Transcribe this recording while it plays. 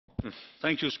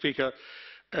Thank you, Speaker.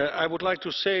 I would like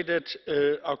to say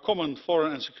that our common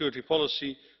foreign and security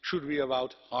policy should be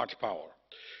about hard power.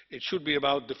 It should be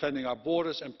about defending our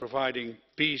borders and providing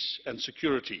peace and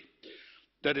security.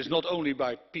 That is not only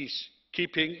by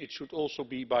peacekeeping, it should also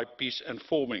be by peace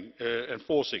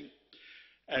enforcing.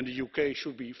 And the UK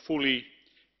should be fully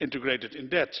integrated in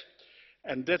that.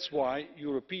 And that's why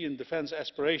European defence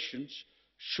aspirations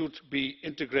should be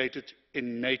integrated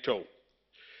in NATO.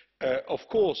 Of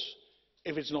course,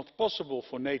 if it's not possible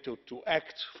for NATO to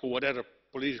act for whatever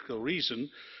political reason,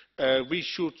 we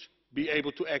should be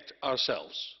able to act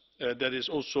ourselves. That is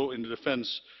also in the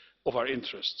defence of our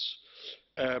interests.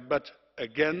 But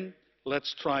again,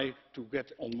 let's try to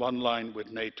get on one line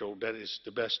with NATO. That is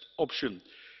the best option.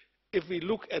 If we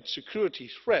look at security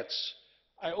threats,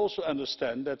 I also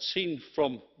understand that seen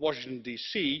from Washington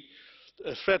DC,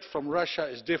 a threat from Russia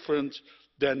is different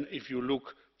than if you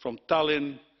look from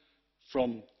Tallinn,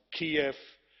 from Kiev,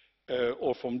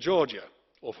 or from Georgia,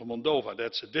 or from Moldova.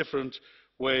 That's a different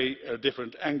way, a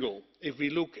different angle. If we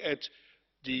look at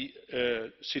the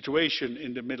situation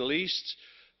in the Middle East,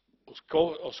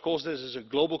 of course this is a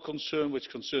global concern which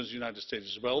concerns the United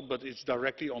States as well, but it's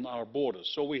directly on our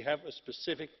borders. So we have a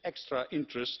specific extra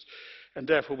interest, and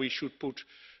therefore we should put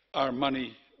our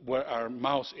money where our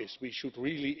mouth is. We should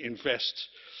really invest.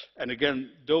 And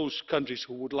again, those countries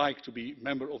who would like to be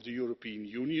members of the European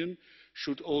Union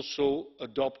should also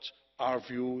adopt our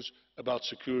views about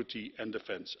security and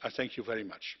defence. I thank you very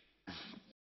much.